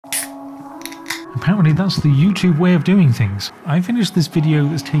Apparently that's the YouTube way of doing things. I finished this video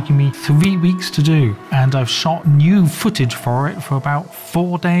that's taken me 3 weeks to do, and I've shot new footage for it for about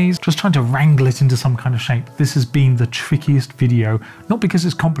 4 days, just trying to wrangle it into some kind of shape. This has been the trickiest video, not because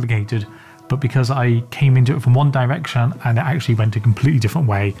it's complicated, but because I came into it from one direction and it actually went a completely different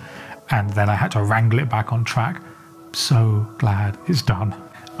way, and then I had to wrangle it back on track. So glad it's done.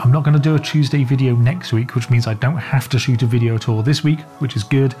 I'm not going to do a Tuesday video next week, which means I don't have to shoot a video at all this week, which is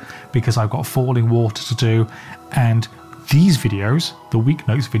good because I've got Falling Water to do. And these videos, the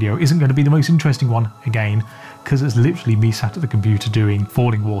Weeknotes video, isn't going to be the most interesting one again, because it's literally me sat at the computer doing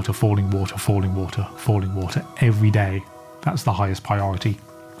Falling Water, Falling Water, Falling Water, Falling Water every day. That's the highest priority.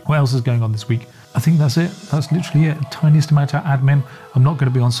 What else is going on this week? I think that's it. That's literally it. Tiniest amount of admin. I'm not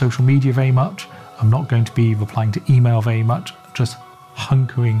going to be on social media very much. I'm not going to be replying to email very much. Just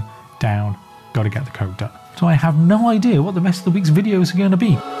hunkering down, got to get the code done. So I have no idea what the rest of the week's videos are going to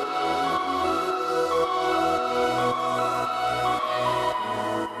be.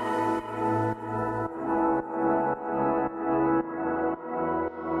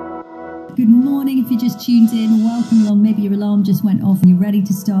 Good morning if you just tuned in, welcome along. Maybe your alarm just went off and you're ready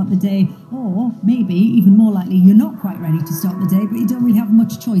to start the day, or maybe even more likely you're not quite ready to start the day but you don't really have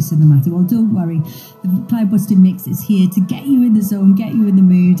much choice in the matter. Well, don't worry, the Cloud Busting Mix is here to get you in the zone, get you in the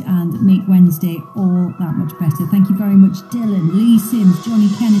mood and make Wednesday all that much better. Thank you very much Dylan, Lee Sims, Johnny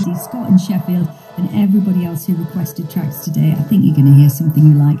Kennedy, Scott in Sheffield and everybody else who requested tracks today. I think you're going to hear something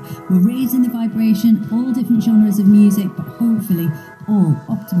you like. We're raising the vibration, all different genres of music, but hopefully all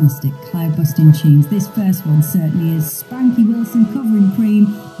optimistic cloud busting tunes. This first one certainly is. Spanky Wilson covering Cream.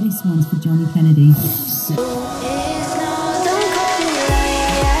 This one's for Johnny Kennedy.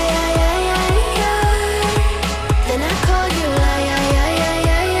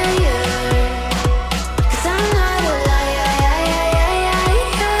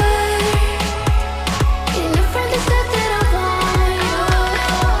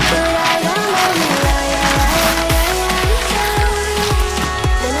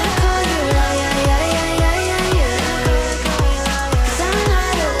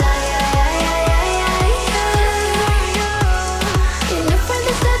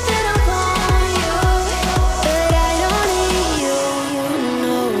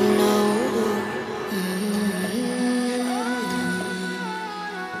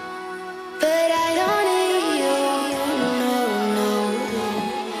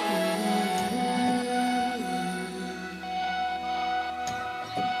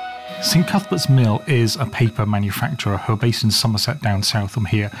 St Cuthbert's Mill is a paper manufacturer who are based in Somerset down south from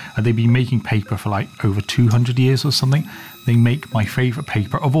here, and they've been making paper for like over 200 years or something. They make my favourite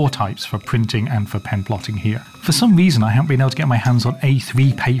paper of all types for printing and for pen plotting here. For some reason I haven't been able to get my hands on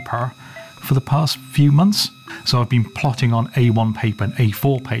A3 paper for the past few months, so I've been plotting on A1 paper and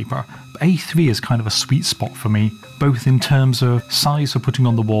A4 paper. But A3 is kind of a sweet spot for me, both in terms of size for putting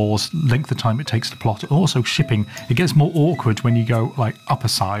on the walls, length of time it takes to plot, and also shipping. It gets more awkward when you go like up a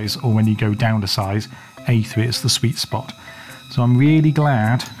size or when you go down a size. A3 is the sweet spot. So I'm really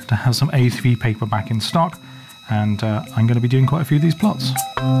glad to have some A3 paper back in stock, and I'm going to be doing quite a few of these plots.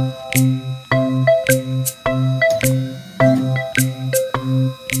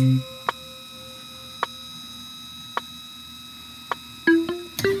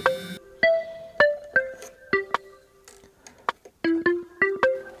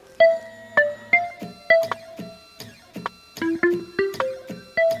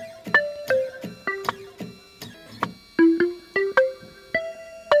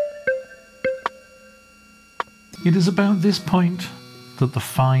 It is about this point that the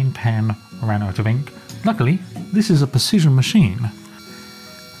fine pen ran out of ink. Luckily, this is a precision machine.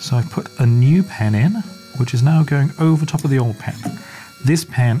 So I put a new pen in, which is now going over top of the old pen. This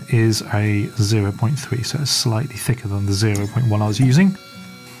pen is a 0.3, so it's slightly thicker than the 0.1 I was using.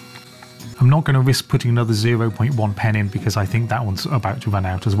 I'm not going to risk putting another 0.1 pen in because I think that one's about to run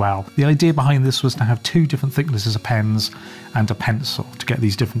out as well. The idea behind this was to have two different thicknesses of pens and a pencil to get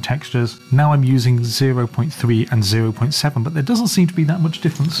these different textures. Now I'm using 0.3 and 0.7, but there doesn't seem to be that much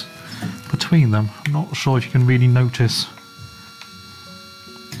difference between them. I'm not sure if you can really notice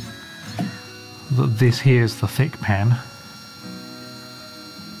that this here is the thick pen,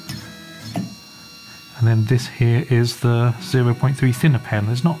 and then this here is the 0.3 thinner pen.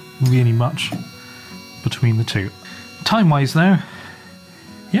 There's not really much between the two. Time-wise though,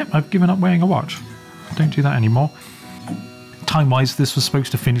 yep, I've given up wearing a watch. Don't do that anymore. Time-wise, this was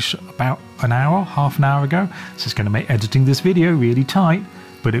supposed to finish about an hour, half an hour ago, so it's going to make editing this video really tight,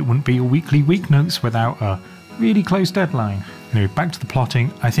 but it wouldn't be a weekly Weeknotes without a really close deadline. Anyway, back to the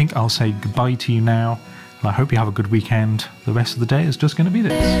plotting. I think I'll say goodbye to you now, and I hope you have a good weekend. The rest of the day is just going to be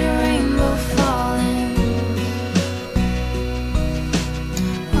this.